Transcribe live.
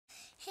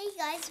Hey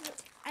guys,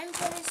 I'm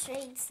going to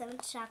trade some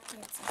Shopkins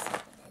inside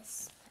of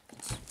this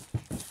package.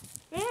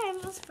 Yeah, I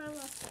almost fell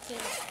off the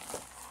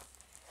table.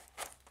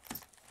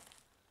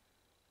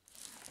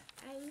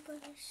 I'm going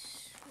to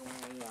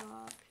trade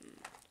off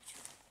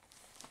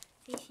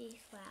Fifi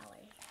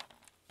flower.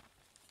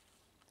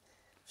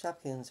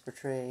 Shopkins for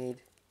trade.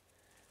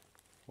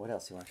 What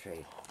else do you want to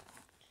trade?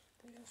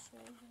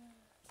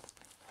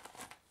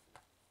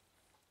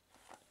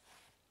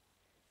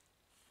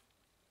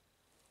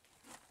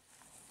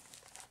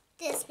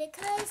 This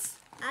because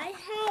I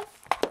have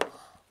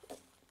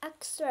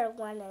extra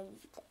one in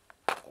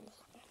here.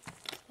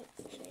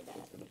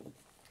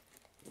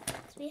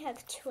 So we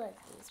have two of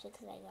these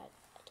because I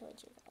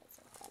told you guys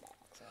I got an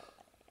extra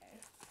one there.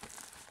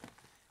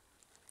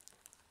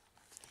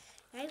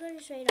 I'm going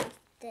to trade off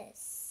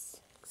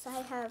this because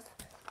I have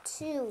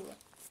two.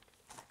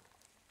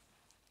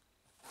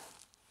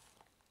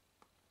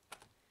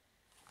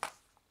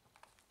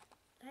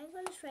 I'm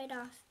going to trade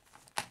off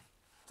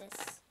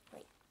this.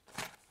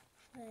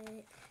 What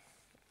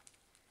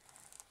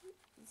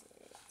is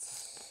it?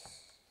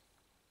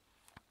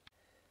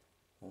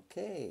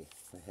 Okay,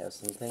 we have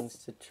some things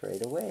to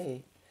trade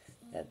away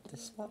at the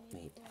swap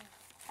meet.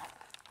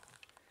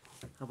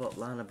 How about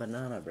Lana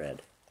banana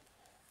bread?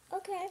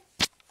 Okay.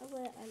 I'll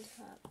put it on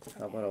top.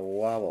 How about a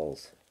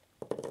wobbles?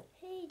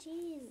 Hey,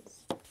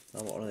 jeez. How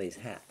about one of these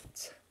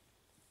hats?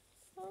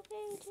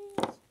 Okay,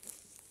 jeez.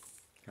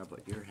 How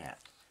about your hat?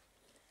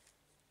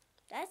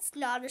 That's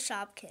not a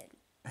Shopkin.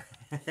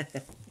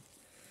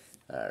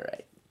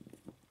 Alright.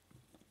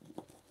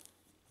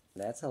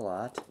 That's a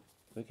lot.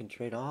 We can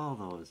trade all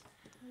those.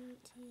 1,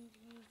 2,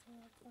 3, 4,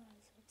 5,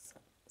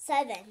 6,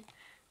 7.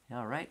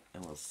 Alright,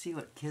 and we'll see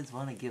what kids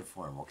want to give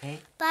for them, okay?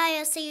 Bye,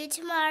 I'll see you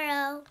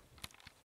tomorrow.